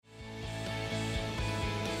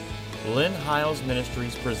Lynn Hiles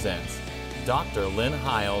Ministries presents Dr. Lynn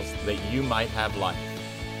Hiles, that you might have life.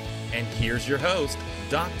 And here's your host,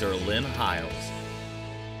 Dr. Lynn Hiles.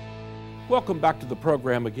 Welcome back to the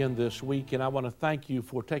program again this week, and I want to thank you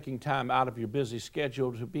for taking time out of your busy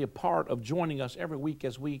schedule to be a part of joining us every week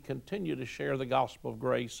as we continue to share the gospel of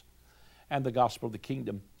grace and the gospel of the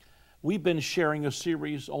kingdom. We've been sharing a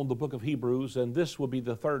series on the book of Hebrews, and this will be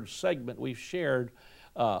the third segment we've shared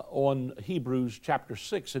on Hebrews chapter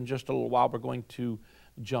 6. In just a little while, we're going to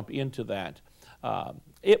jump into that.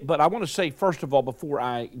 But I want to say, first of all, before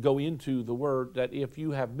I go into the word, that if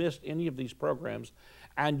you have missed any of these programs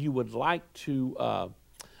and you would like to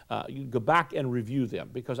you go back and review them,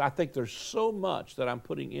 because I think there's so much that I'm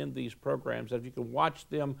putting in these programs that if you can watch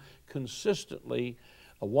them consistently,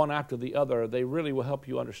 one after the other, they really will help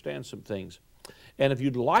you understand some things. And if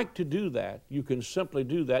you'd like to do that, you can simply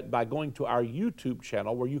do that by going to our YouTube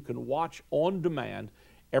channel, where you can watch on demand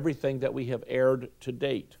everything that we have aired to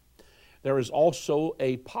date. There is also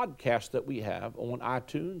a podcast that we have on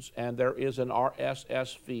iTunes, and there is an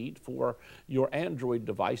RSS feed for your Android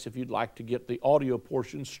device. If you'd like to get the audio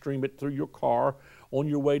portion, stream it through your car on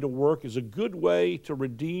your way to work, is a good way to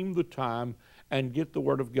redeem the time and get the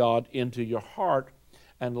Word of God into your heart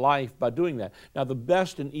and life by doing that. Now, the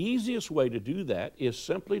best and easiest way to do that is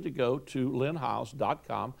simply to go to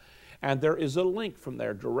lynnhiles.com, and there is a link from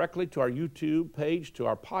there directly to our YouTube page, to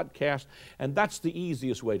our podcast, and that's the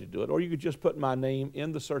easiest way to do it. Or you could just put my name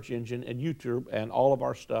in the search engine and YouTube, and all of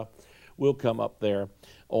our stuff will come up there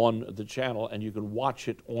on the channel, and you can watch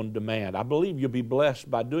it on demand. I believe you'll be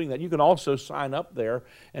blessed by doing that. You can also sign up there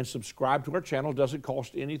and subscribe to our channel. It doesn't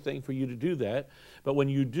cost anything for you to do that. But when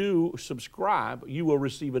you do subscribe, you will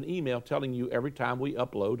receive an email telling you every time we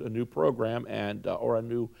upload a new program and or a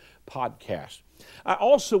new podcast. I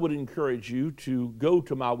also would encourage you to go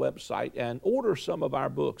to my website and order some of our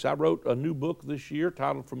books. I wrote a new book this year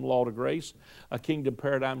titled From Law to Grace, A Kingdom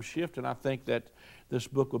Paradigm Shift, and I think that this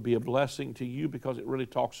book will be a blessing to you because it really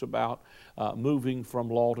talks about moving from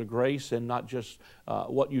law to grace, and not just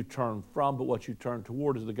what you turn from, but what you turn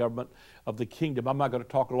toward as the government of the kingdom. I'm not going to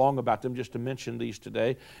talk long about them, just to mention these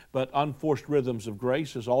today, but Unforced Rhythms of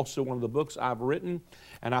Grace is also one of the books I've written,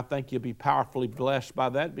 and I think you'll be powerfully blessed by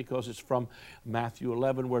that because it's from Matthew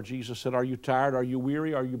 11, where Jesus said, "Are you tired? Are you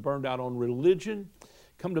weary? Are you burned out on religion?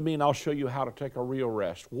 Come to me and I'll show you how to take a real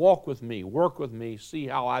rest. Walk with me, work with me, see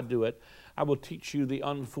how I do it. I will teach you the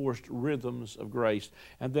unforced rhythms of grace."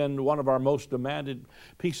 And then one of our most demanded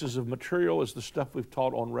pieces of material is the stuff we've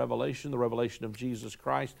taught on Revelation, the revelation of Jesus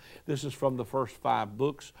Christ. This is from the first 5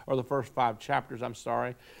 books, or the first 5 chapters,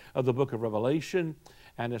 of the book of Revelation.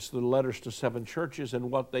 And it's the letters to 7 churches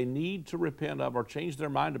and what they need to repent of or change their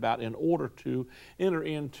mind about in order to enter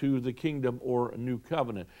into the kingdom or new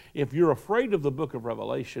covenant. If you're afraid of the book of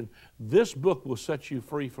Revelation, this book will set you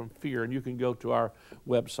free from fear, and you can go to our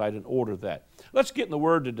website and order that. Let's get in the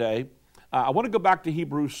Word today. I want to go back to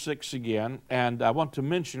Hebrews 6 again, and I want to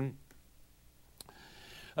mention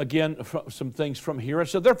again some things from here. It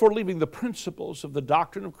said, "Therefore, leaving the principles of the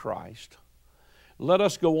doctrine of Christ, let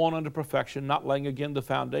us go on unto perfection, not laying again the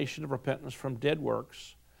foundation of repentance from dead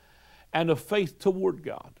works and of faith toward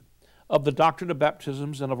God, of the doctrine of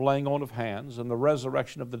baptisms and of laying on of hands and the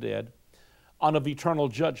resurrection of the dead, and of eternal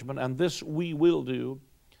judgment. And this we will do,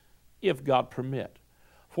 if God permit.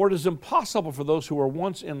 For it is impossible for those who were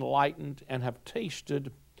once enlightened and have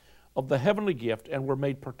tasted of the heavenly gift and were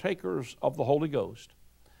made partakers of the Holy Ghost,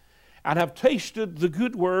 and have tasted the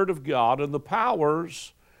good word of God and the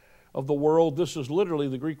powers of the world," this is literally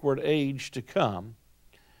the Greek word age, "to come,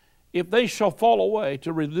 if they shall fall away,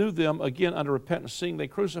 to renew them again unto repentance, seeing they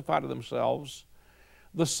crucify to themselves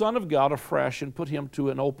the Son of God afresh, and put him to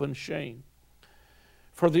an open shame.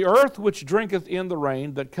 For the earth which drinketh in the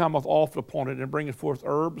rain that cometh oft upon it, and bringeth forth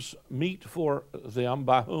herbs, meat for them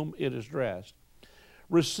by whom it is dressed,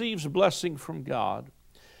 receives blessing from God.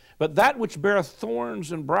 But that which beareth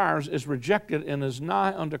thorns and briars is rejected, and is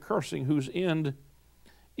nigh unto cursing, whose end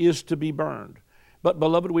is to be burned. But,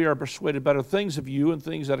 beloved, we are persuaded better things of you, and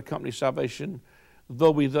things that accompany salvation, though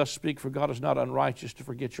we thus speak, for God is not unrighteous to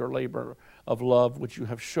forget your labor of love, which you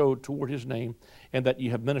have showed toward his name, and that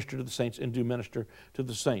you have ministered to the saints, and do minister to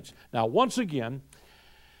the saints." Now, once again,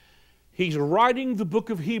 he's writing the book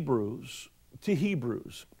of Hebrews to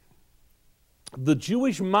Hebrews. The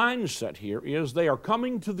Jewish mindset here is they are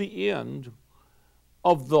coming to the end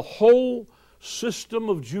of the whole system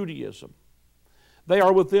of Judaism. They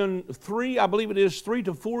are within 3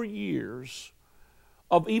 to 4 years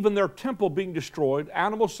of even their temple being destroyed,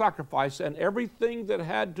 animal sacrifice, and everything that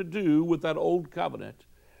had to do with that old covenant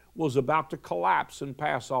was about to collapse and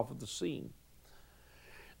pass off of the scene.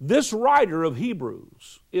 This writer of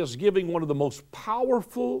Hebrews is giving one of the most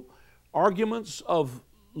powerful arguments of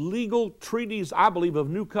legal treatise, I believe, of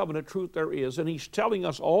New Covenant truth there is, and he's telling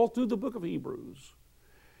us all through the book of Hebrews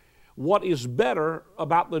what is better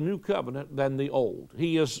about the New Covenant than the Old.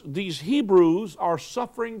 These Hebrews are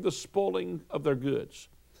suffering the spoiling of their goods.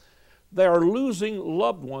 They are losing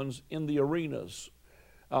loved ones in the arenas,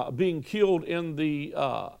 being killed in the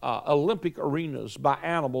Olympic arenas by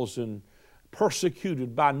animals and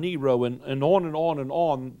persecuted by Nero, and on and on and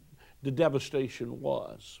on the devastation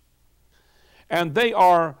was. And they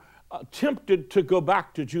are tempted to go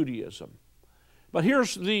back to Judaism. But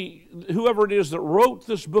here's whoever it is that wrote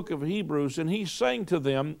this book of Hebrews, and he's saying to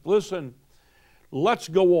them, listen, let's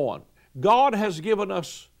go on. God has given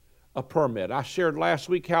us a permit. I shared last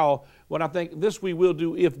week how what I think this we will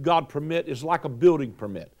do if God permit is like a building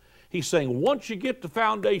permit. He's saying once you get the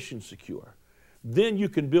foundation secure, then you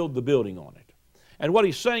can build the building on it. And what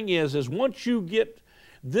he's saying is once you get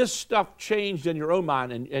this stuff changed in your own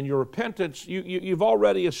mind and your repentance, you've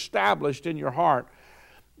already established in your heart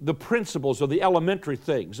the principles or the elementary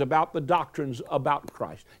things about the doctrines about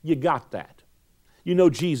Christ. You got that. You know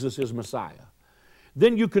Jesus is Messiah.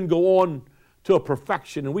 Then you can go on to a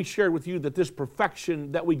perfection, and we shared with you that this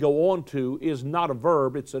perfection that we go on to is not a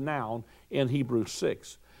verb, it's a noun in Hebrews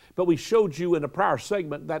 6. But we showed you in a prior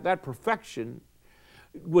segment that perfection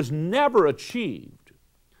was never achieved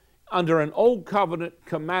under an old covenant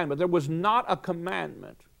commandment. There was not a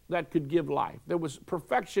commandment that could give life.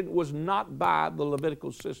 Perfection was not by the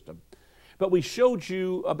Levitical system. But we showed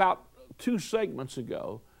you about 2 segments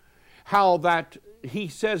ago how that he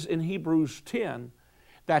says in Hebrews 10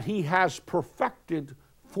 that he has perfected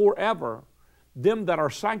forever them that are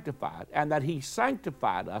sanctified, and that he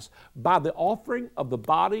sanctified us by the offering of the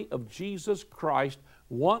body of Jesus Christ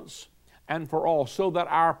once and for all, so that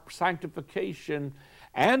our sanctification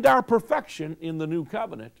and our perfection in the new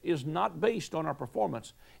covenant is not based on our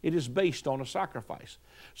performance. It is based on a sacrifice.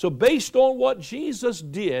 So based on what Jesus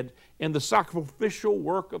did in the sacrificial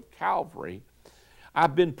work of Calvary,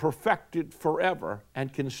 I've been perfected forever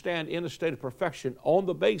and can stand in a state of perfection on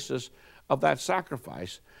the basis of that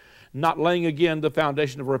sacrifice, not laying again the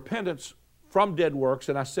foundation of repentance from dead works.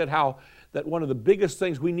 And I said how that one of the biggest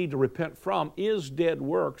things we need to repent from is dead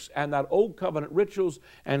works and that old covenant rituals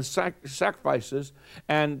and sacrifices.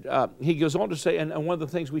 And he goes on to say, and one of the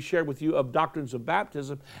things we shared with you of doctrines of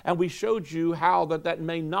baptism, and we showed you how that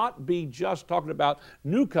may not be just talking about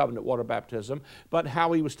new covenant water baptism, but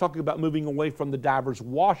how he was talking about moving away from the divers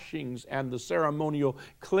washings and the ceremonial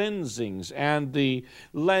cleansings and the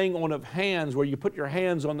laying on of hands, where you put your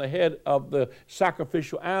hands on the head of the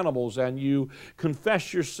sacrificial animals and you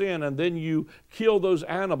confess your sin, and then you kill those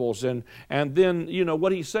animals. And then,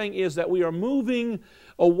 what he's saying is that we are moving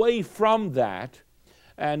away from that,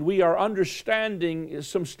 and we are understanding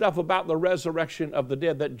some stuff about the resurrection of the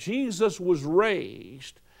dead, that Jesus was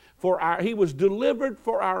raised he was delivered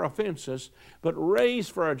for our offenses, but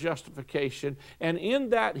raised for our justification. And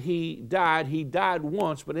in that he died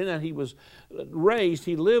once, but in that he was raised,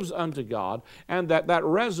 he lives unto God. And that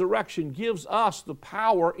resurrection gives us the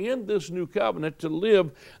power in this new covenant to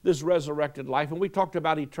live this resurrected life. And we talked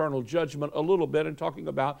about eternal judgment a little bit, and talking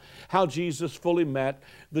about how Jesus fully met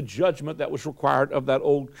the judgment that was required of that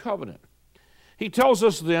old covenant. He tells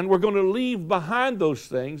us then we're going to leave behind those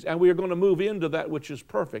things and we are going to move into that which is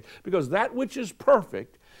perfect, because that which is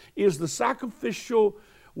perfect is the sacrificial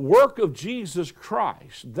work of Jesus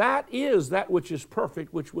Christ. That is that which is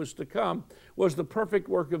perfect, which was to come, was the perfect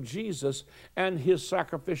work of Jesus and his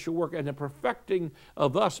sacrificial work and the perfecting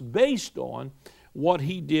of us based on what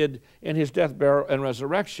he did in his death, burial, and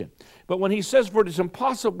resurrection. But when he says, for it is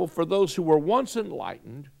impossible for those who were once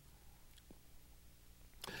enlightened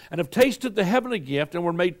and have tasted the heavenly gift and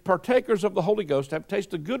were made partakers of the Holy Ghost, have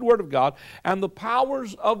tasted the good word of God and the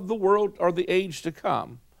powers of the world or the age to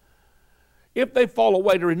come, if they fall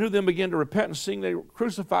away, to renew them again to repentance, seeing they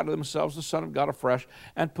crucify to themselves the Son of God afresh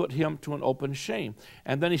and put him to an open shame.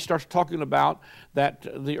 And then he starts talking about that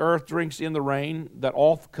the earth drinks in the rain that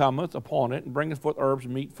oft cometh upon it, and bringeth forth herbs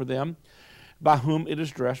meet for them, by whom it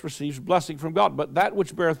is dressed, receives blessing from God. But that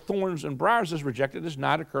which beareth thorns and briars is rejected, is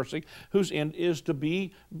nigh to cursing, whose end is to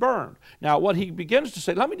be burned. Now, what he begins to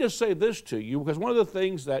say, let me just say this to you, because one of the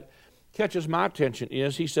things that catches my attention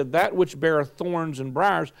is, he said, that which beareth thorns and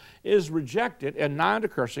briars is rejected, and nigh to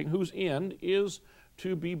cursing, whose end is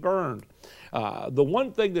to be burned. The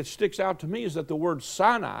one thing that sticks out to me is that the word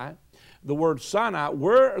Sinai,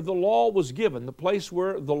 where the law was given, the place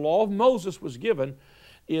where the law of Moses was given,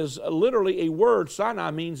 is literally a word.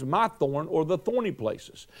 Sinai means my thorn, or the thorny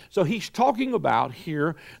places. So he's talking about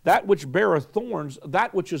here that which beareth thorns,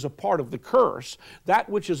 that which is a part of the curse, that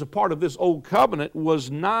which is a part of this old covenant was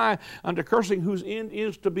nigh unto cursing, whose end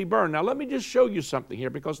is to be burned. Now let me just show you something here,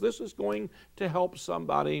 because this is going to help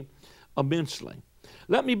somebody immensely.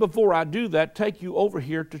 Let me, before I do that, take you over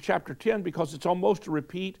here to chapter 10, because it's almost a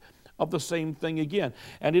repeat of the same thing again.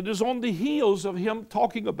 And it is on the heels of him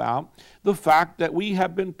talking about the fact that we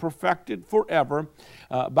have been perfected forever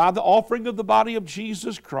by the offering of the body of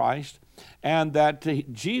Jesus Christ, and that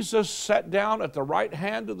Jesus sat down at the right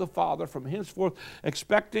hand of the Father from henceforth,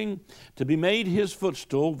 expecting to be made his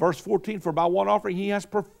footstool. Verse 14, for by one offering he has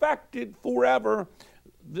perfected forever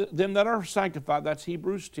them that are sanctified. That's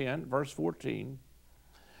Hebrews 10, verse 14.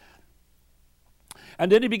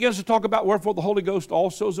 And then he begins to talk about wherefore the Holy Ghost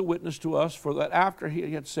also is a witness to us, for that after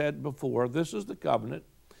he had said before, this is the covenant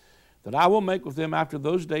that I will make with them after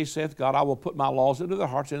those days, saith God, I will put my laws into their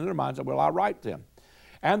hearts and into their minds, and will I write them.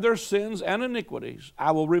 And their sins and iniquities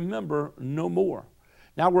I will remember no more.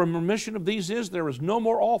 Now where remission of these is, there is no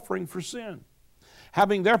more offering for sin.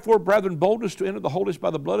 Having therefore, brethren, boldness to enter the holiest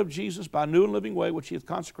by the blood of Jesus, by a new and living way, which he hath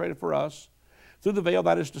consecrated for us, through the veil,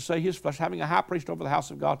 that is to say, his flesh, having a high priest over the house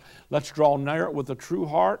of God, let's draw near with a true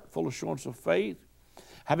heart, full assurance of faith,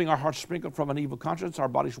 having our hearts sprinkled from an evil conscience, our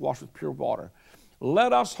bodies washed with pure water.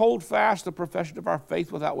 Let us hold fast the profession of our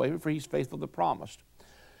faith without wavering, for he's faithful that promised.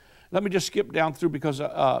 Let me just skip down through, because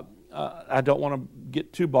I don't want to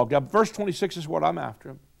get too bogged down. Verse 26 is what I'm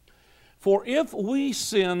after. For if we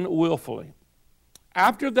sin willfully,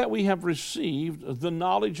 after that we have received the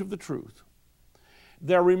knowledge of the truth,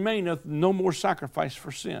 there remaineth no more sacrifice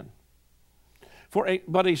for sin,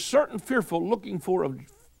 but a certain fearful looking for of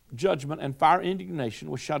judgment and fire indignation,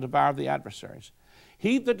 which shall devour the adversaries.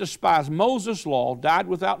 He that despised Moses' law died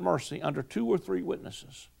without mercy under 2 or 3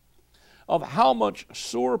 witnesses. Of how much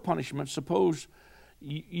sore punishment, suppose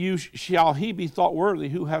shall he be thought worthy,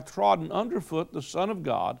 who hath trodden underfoot the Son of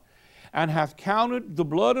God, and hath counted the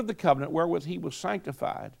blood of the covenant wherewith he was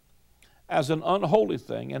sanctified as an unholy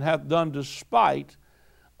thing, and hath done despite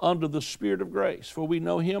unto the Spirit of grace. For we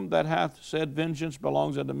know him that hath said, vengeance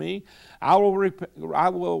belongs unto me. I will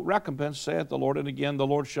recompense, saith the Lord. And again, the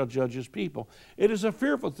Lord shall judge his people. It is a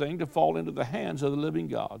fearful thing to fall into the hands of the living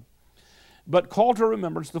God. But call to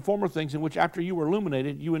remembrance the former things in which after you were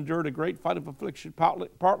illuminated, you endured a great fight of affliction,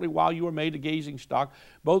 partly while you were made a gazing stock,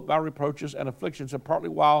 both by reproaches and afflictions, and partly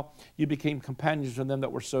while you became companions of them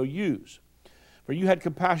that were so used. For you had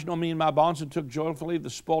compassion on me in my bonds, and took joyfully the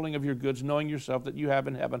spoiling of your goods, knowing yourself that you have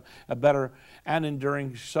in heaven a better and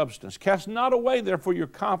enduring substance. Cast not away therefore your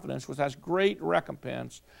confidence, which has great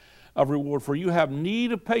recompense of reward. For you have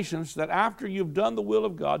need of patience, that after you've done the will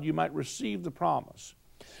of God, you might receive the promise.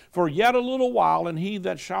 For yet a little while, and he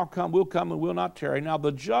that shall come and will not tarry. Now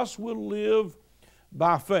the just will live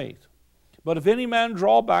by faith. But if any man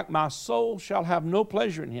draw back, my soul shall have no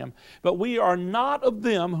pleasure in him. But we are not of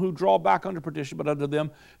them who draw back unto perdition, but unto them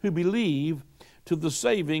who believe to the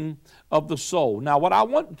saving of the soul. Now what I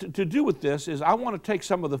want to do with this is I want to take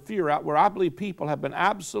some of the fear out, where I believe people have been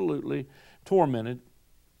absolutely tormented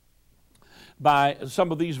by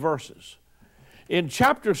some of these verses. In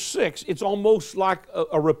chapter 6, it's almost like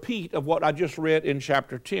a repeat of what I just read in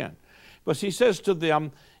chapter 10. But he says to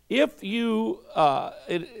them, if you,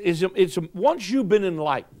 once you've been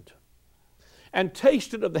enlightened and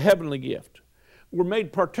tasted of the heavenly gift, were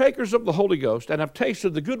made partakers of the Holy Ghost, and have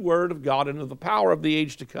tasted the good word of God and of the power of the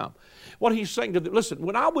age to come. What he's saying to them, listen,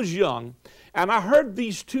 when I was young and I heard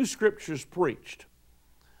these 2 scriptures preached,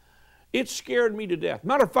 it scared me to death.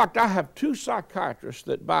 Matter of fact, I have 2 psychiatrists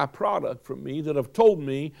that buy product from me that have told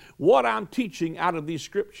me what I'm teaching out of these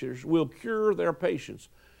scriptures will cure their patients.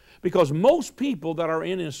 Because most people that are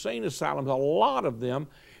in insane asylums, a lot of them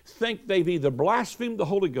think they've either blasphemed the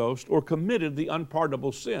Holy Ghost or committed the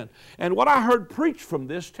unpardonable sin. And what I heard preached from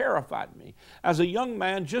this terrified me. As a young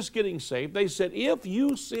man just getting saved, they said, if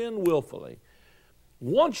you sin willfully,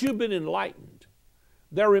 once you've been enlightened,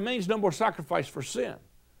 there remains no more sacrifice for sin.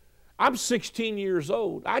 I'm 16 years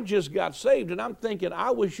old. I just got saved, and I'm thinking, I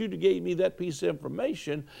wish you'd have gave me that piece of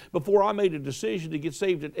information before I made a decision to get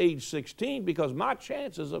saved at age 16, because my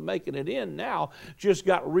chances of making it in now just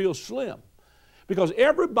got real slim. Because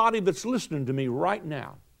everybody that's listening to me right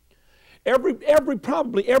now,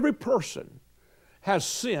 probably every person has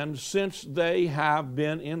sinned since they have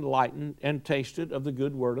been enlightened and tasted of the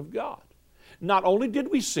good word of God. Not only did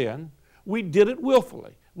we sin, we did it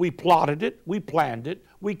willfully. We plotted it, we planned it,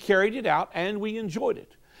 we carried it out, and we enjoyed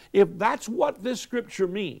it. If that's what this scripture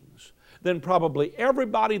means, then probably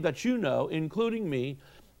everybody that you know, including me,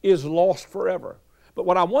 is lost forever. But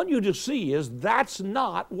what I want you to see is that's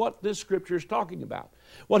not what this scripture is talking about.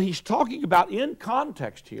 What he's talking about in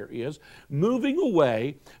context here is moving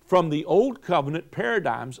away from the old covenant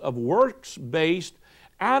paradigms of works-based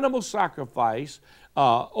animal sacrifice,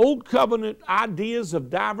 old covenant ideas of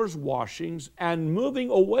divers washings, and moving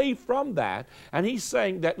away from that. And he's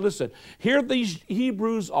saying that, listen, here these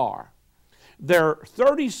Hebrews are. They're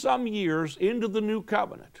 30-some years into the new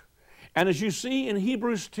covenant. And as you see in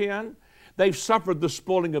Hebrews 10, they've suffered the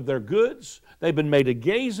spoiling of their goods. They've been made a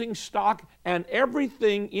gazing stock, and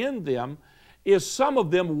everything in them is some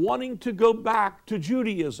of them wanting to go back to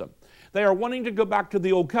Judaism. They are wanting to go back to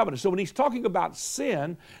the old covenant. So when he's talking about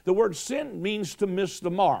sin, the word sin means to miss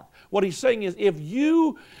the mark. What he's saying is if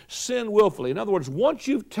you sin willfully, in other words, once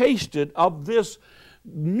you've tasted of this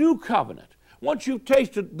new covenant, once you've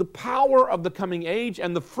tasted the power of the coming age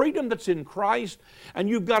and the freedom that's in Christ, and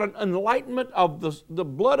you've got an enlightenment of the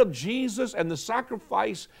blood of Jesus and the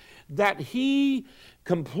sacrifice that He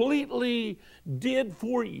completely did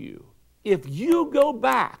for you, if you go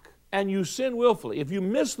back and you sin willfully, if you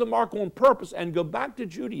miss the mark on purpose and go back to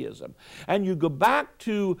Judaism, and you go back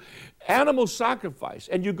to animal sacrifice,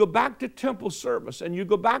 and you go back to temple service, and you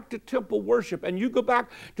go back to temple worship, and you go back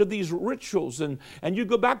to these rituals, and you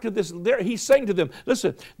go back to this, he's saying to them,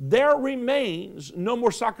 listen, there remains no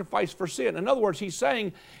more sacrifice for sin. In other words, he's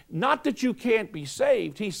saying, not that you can't be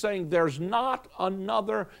saved, he's saying there's not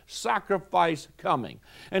another sacrifice coming.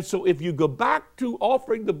 And so if you go back to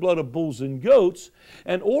offering the blood of bulls and goats,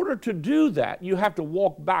 in order to do that, you have to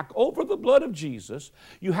walk back over the blood of Jesus,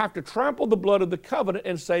 you have to trample the blood of the covenant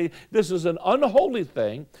and say, this is an unholy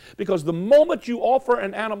thing, because the moment you offer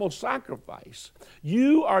an animal sacrifice,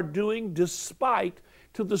 you are doing despite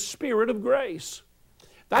to the Spirit of grace.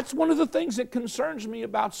 That's one of the things that concerns me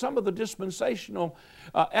about some of the dispensational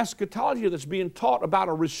eschatology that's being taught about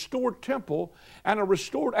a restored temple and a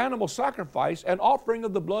restored animal sacrifice and offering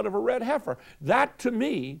of the blood of a red heifer. That to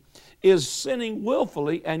me is sinning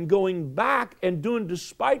willfully and going back and doing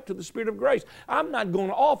despite to the Spirit of grace. I'm not going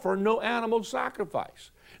to offer no animal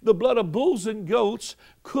sacrifice. The blood of bulls and goats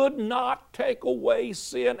could not take away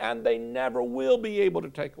sin, and they never will be able to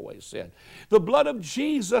take away sin. The blood of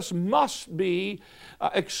Jesus must be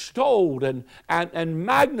extolled and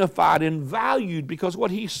magnified and valued, because what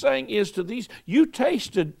he's saying is to these, you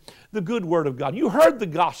tasted the good word of God. You heard the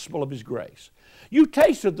gospel of His grace. You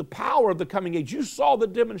tasted the power of the coming age. You saw the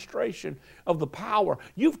demonstration of the power.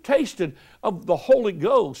 You've tasted of the Holy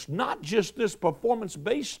Ghost, not just this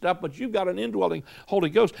performance-based stuff, but you've got an indwelling Holy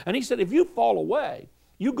Ghost. And he said, if you fall away,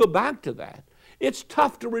 you go back to that. It's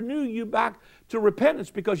tough to renew you back to repentance,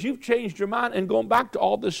 because you've changed your mind and gone back to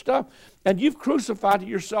all this stuff, and you've crucified to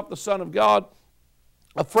yourself the Son of God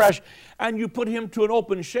afresh, and you put Him to an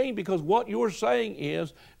open shame, because what you're saying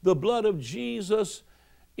is the blood of Jesus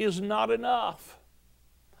is not enough.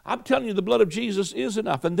 I'm telling you, the blood of Jesus is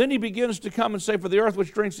enough. And then he begins to come and say, for the earth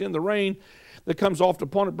which drinks in the rain that comes oft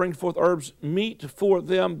upon it brings forth herbs, meat for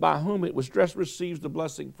them by whom it was dressed receives the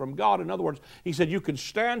blessing from God. In other words, he said, you can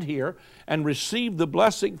stand here and receive the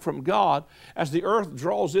blessing from God as the earth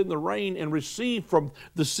draws in the rain and receive from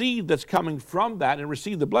the seed that's coming from that and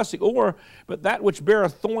receive the blessing. But that which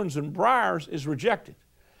beareth thorns and briars is rejected.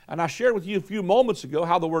 And I shared with you a few moments ago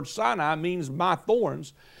how the word Sinai means my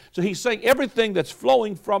thorns. So he's saying everything that's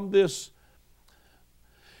flowing from this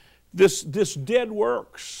dead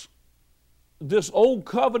works, this old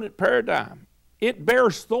covenant paradigm, it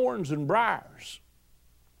bears thorns and briars.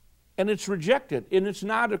 And it's rejected, and it's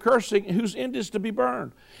nigh to cursing, whose end is to be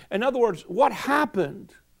burned. In other words, what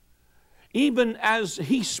happened, even as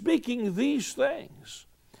he's speaking these things,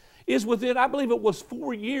 is within, I believe it was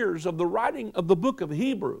 4 years of the writing of the book of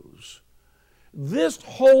Hebrews, this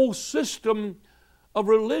whole system of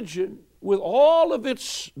religion, with all of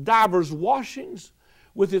its divers washings,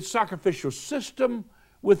 with its sacrificial system,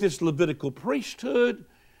 with its Levitical priesthood,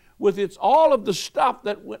 with its all of the stuff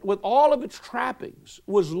that with all of its trappings,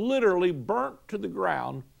 was literally burnt to the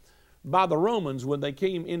ground by the Romans when they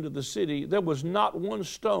came into the city. There was not one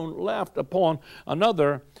stone left upon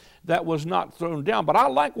another that was not thrown down. But I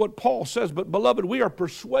like what Paul says, but beloved, we are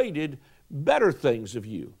persuaded better things of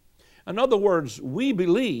you. In other words, we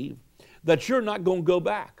believe that you're not going to go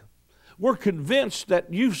back. We're convinced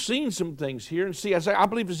that you've seen some things here. And see, I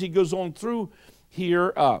believe as he goes on through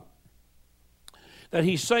here, that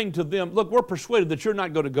he's saying to them, look, we're persuaded that you're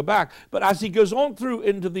not going to go back. But as he goes on through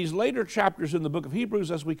into these later chapters in the book of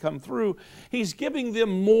Hebrews, as we come through, he's giving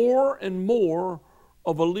them more and more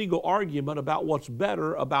of a legal argument about what's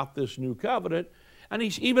better about this new covenant. And he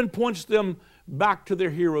even points them back to their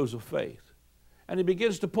heroes of faith. And he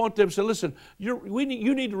begins to point to them and say, listen, you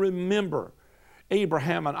need to remember,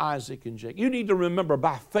 Abraham and Isaac and Jacob. You need to remember,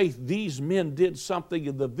 by faith, these men did something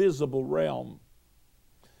in the visible realm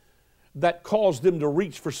that caused them to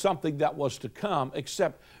reach for something that was to come,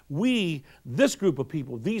 except we, this group of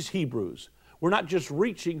people, these Hebrews, were not just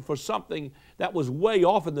reaching for something that was way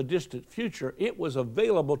off in the distant future. It was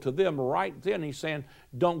available to them right then. He's saying,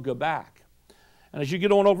 don't go back. And as you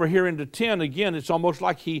get on over here into 10, again, it's almost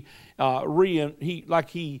like he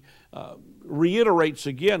reiterates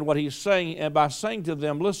again what he's saying, and by saying to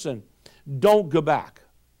them, listen, don't go back.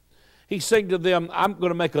 He's saying to them, I'm going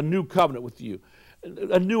to make a new covenant with you,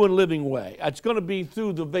 a new and living way. It's going to be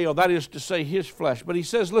through the veil, that is to say, his flesh. But he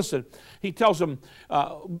says, listen, he tells them,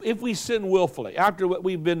 if we sin willfully, after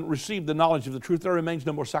we've received the knowledge of the truth, there remains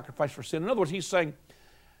no more sacrifice for sin. In other words, he's saying,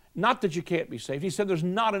 not that you can't be saved. He said there's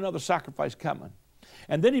not another sacrifice coming.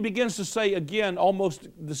 And then he begins to say again almost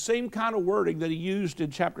the same kind of wording that he used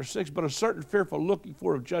in chapter 6, but a certain fearful looking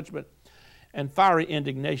for of judgment and fiery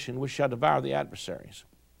indignation which shall devour the adversaries.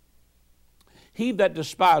 He that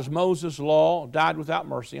despised Moses' law died without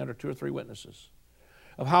mercy under 2 or 3 witnesses.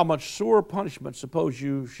 Of how much sore punishment, suppose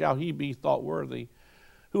you, shall he be thought worthy,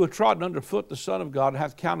 who hath trodden under foot the Son of God, and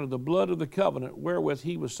hath counted the blood of the covenant wherewith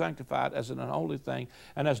he was sanctified as an unholy thing,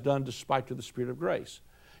 and has done despite to the Spirit of grace.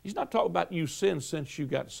 He's not talking about you sinned since you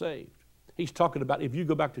got saved. He's talking about if you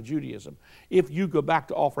go back to Judaism, if you go back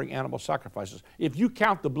to offering animal sacrifices, if you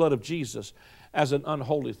count the blood of Jesus as an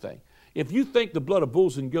unholy thing, if you think the blood of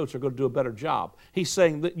bulls and goats are going to do a better job, he's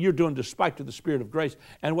saying that you're doing despite to the Spirit of grace.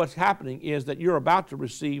 And what's happening is that you're about to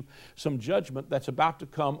receive some judgment that's about to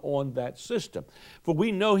come on that system. For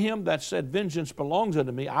we know him that said, vengeance belongs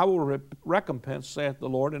unto me, I will recompense, saith the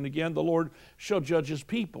Lord. And again, the Lord shall judge his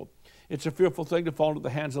people. It's a fearful thing to fall into the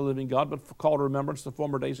hands of the living God, but call to remembrance the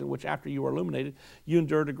former days in which, after you were illuminated, you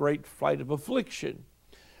endured a great flight of affliction.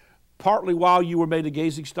 Partly while you were made a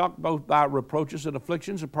gazing stock, both by reproaches and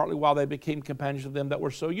afflictions, and partly while they became companions of them that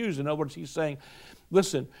were so used. In other words, he's saying,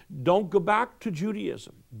 listen, don't go back to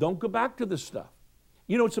Judaism. Don't go back to this stuff.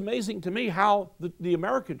 You know, it's amazing to me how the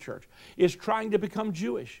American church is trying to become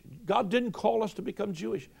Jewish. God didn't call us to become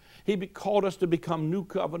Jewish. He called us to become New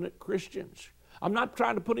Covenant Christians. I'm not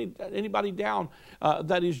trying to put anybody down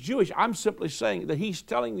that is Jewish. I'm simply saying that he's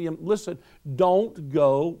telling them, listen, don't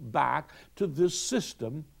go back to this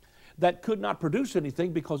system that could not produce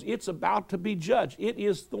anything, because it's about to be judged. It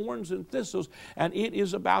is thorns and thistles, and it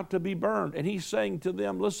is about to be burned. And he's saying to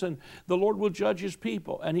them, listen, the Lord will judge his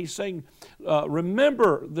people. And he's saying,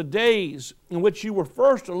 remember the days in which you were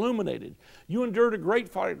first illuminated. You endured a great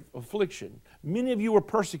fight of affliction. Many of you were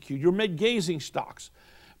persecuted. You were made gazing stocks,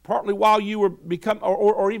 partly while you were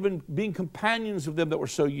or even being companions of them that were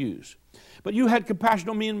so used. But you had compassion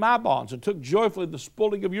on me in my bonds, and took joyfully the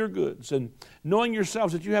spoiling of your goods, and knowing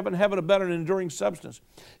yourselves that you have in heaven a better and enduring substance.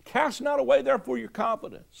 Cast not away therefore your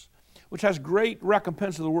confidence, which has great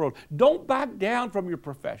recompense of the world. Don't back down from your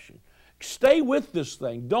profession. Stay with this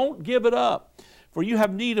thing. Don't give it up. For you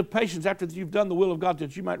have need of patience after that you've done the will of God,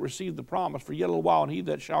 that you might receive the promise. For yet a little while, and he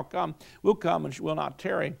that shall come will come, and will not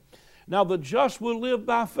tarry. Now the just will live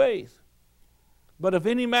by faith. But if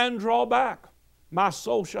any man draw back, my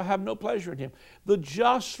soul shall have no pleasure in him. The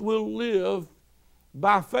just will live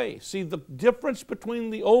by faith. See, the difference between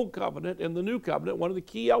the old covenant and the new covenant, one of the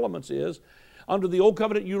key elements is, under the old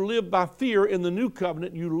covenant you live by fear. In the new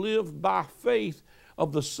covenant you live by faith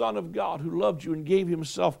of the Son of God, who loved you and gave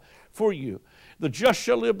himself for you. The just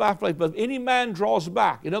shall live by faith, but if any man draws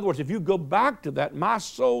back, in other words, if you go back to that, my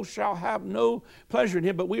soul shall have no pleasure in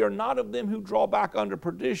him. But we are not of them who draw back under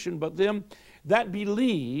perdition, but them that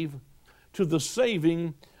believe to the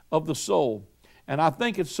saving of the soul. And I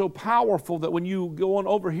think it's so powerful that when you go on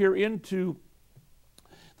over here into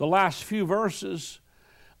the last few verses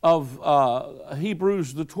of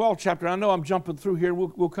Hebrews, the 12th chapter, I know I'm jumping through here,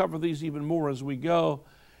 we'll cover these even more as we go,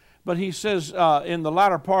 but he says in the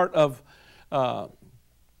latter part of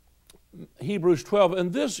Hebrews 12,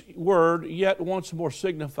 and this word yet once more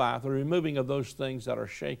signifieth the removing of those things that are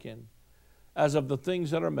shaken, as of the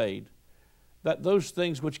things that are made, that those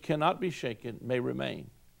things which cannot be shaken may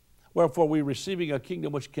remain. Wherefore we, receiving a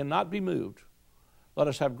kingdom which cannot be moved, let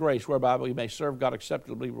us have grace whereby we may serve God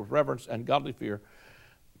acceptably with reverence and godly fear,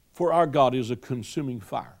 for our God is a consuming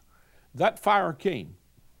fire. That fire came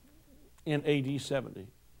in AD 70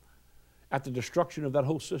 at the destruction of that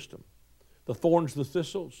whole system. The thorns, the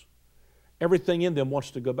thistles, everything in them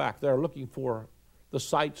wants to go back. They're looking for the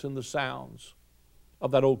sights and the sounds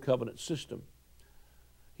of that old covenant system.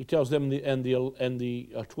 He tells them in the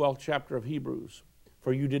 12th chapter of Hebrews,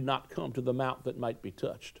 for you did not come to the mount that might be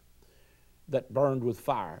touched, that burned with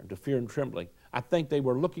fire, to fear and trembling. I think they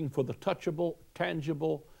were looking for the touchable,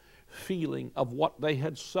 tangible feeling of what they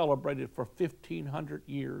had celebrated for 1,500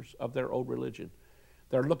 years of their old religion.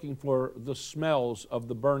 They're looking for the smells of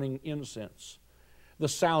the burning incense, the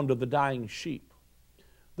sound of the dying sheep,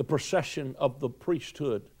 the procession of the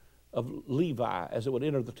priesthood of Levi as it would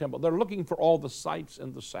enter the temple. They're looking for all the sights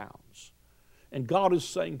and the sounds. And God is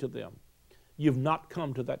saying to them, you've not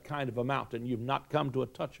come to that kind of a mountain. You've not come to a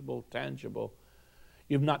touchable, tangible.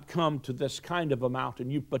 You've not come to this kind of a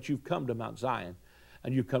mountain, but you've come to Mount Zion,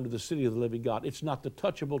 and you've come to the city of the living God. It's not the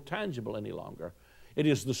touchable, tangible any longer. It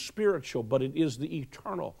is the spiritual, but it is the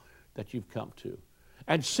eternal that you've come to.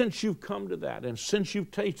 And since you've come to that, and since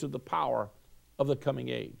you've tasted the power of the coming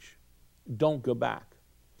age, don't go back.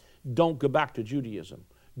 Don't go back to Judaism.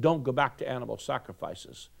 Don't go back to animal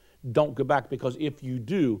sacrifices. Don't go back, because if you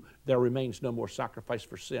do, there remains no more sacrifice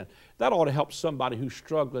for sin. That ought to help somebody who's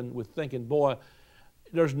struggling with thinking, boy,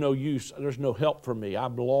 there's no use, there's no help for me.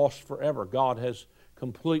 I'm lost forever. God has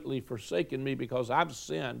completely forsaken me because I've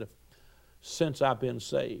sinned since I've been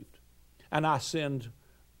saved. And I sinned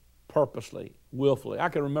purposely, willfully. I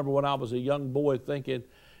can remember when I was a young boy thinking,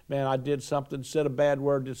 man, I did something, said a bad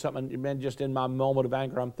word, did something, man, just in my moment of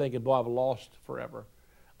anger, I'm thinking, boy, I've lost forever.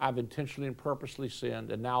 I've intentionally and purposely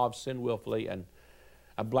sinned, and now I've sinned willfully, and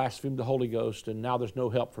I blasphemed the Holy Ghost, and now there's no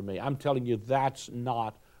help for me. I'm telling you, that's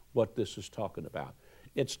not what this is talking about.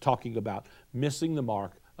 It's talking about missing the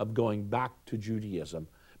mark of going back to Judaism,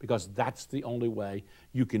 because that's the only way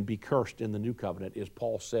you can be cursed in the new covenant. As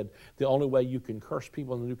Paul said, the only way you can curse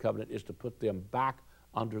people in the new covenant is to put them back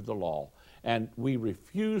under the law. And we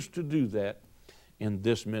refuse to do that in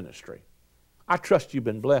this ministry. I trust you've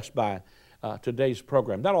been blessed by today's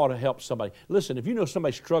program. That ought to help somebody. Listen, if you know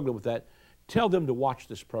somebody struggling with that, tell them to watch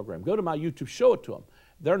this program. Go to my YouTube, show it to them.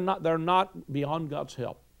 They're not beyond God's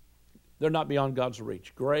help. They're not beyond God's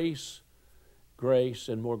reach. Grace, grace,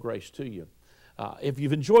 and more grace to you. If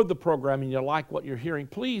you've enjoyed the program and you like what you're hearing,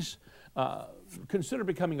 please consider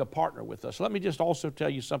becoming a partner with us. Let me just also tell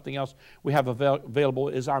you something else we have available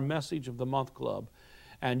is our Message of the Month Club.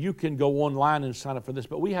 And you can go online and sign up for this.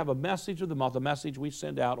 But we have a Message of the Month, a message we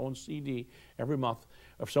send out on CD every month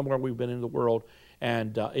of somewhere we've been in the world.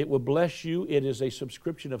 And it will bless you. It is a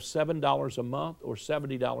subscription of $7 a month or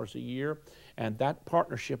 $70 a year. And that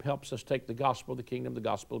partnership helps us take the gospel of the kingdom, the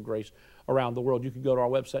gospel of grace around the world. You can go to our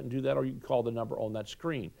website and do that, or you can call the number on that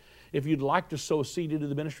screen. If you'd like to sow a seed into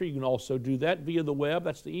the ministry, you can also do that via the web.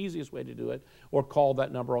 That's the easiest way to do it. Or call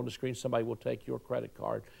that number on the screen. Somebody will take your credit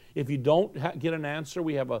card. If you don't get an answer,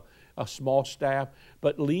 we have a small staff.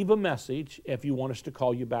 But leave a message if you want us to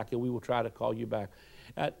call you back, and we will try to call you back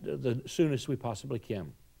at the soonest we possibly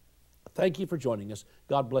can. Thank you for joining us.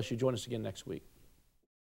 God bless you. Join us again next week.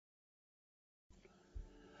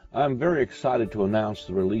 I'm very excited to announce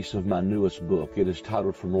the release of my newest book. It is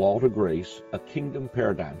titled From Law to Grace, A Kingdom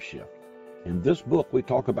Paradigm Shift. In this book, we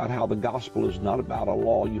talk about how the gospel is not about a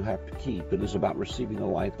law you have to keep. It is about receiving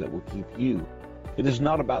a life that will keep you. It is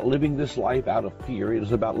not about living this life out of fear. It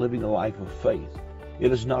is about living a life of faith.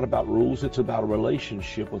 It is not about rules. It's about a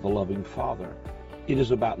relationship with a loving Father. It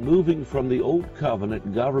is about moving from the old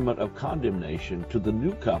covenant government of condemnation to the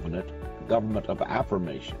new covenant government of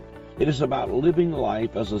affirmation. It is about living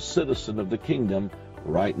life as a citizen of the kingdom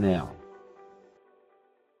right now.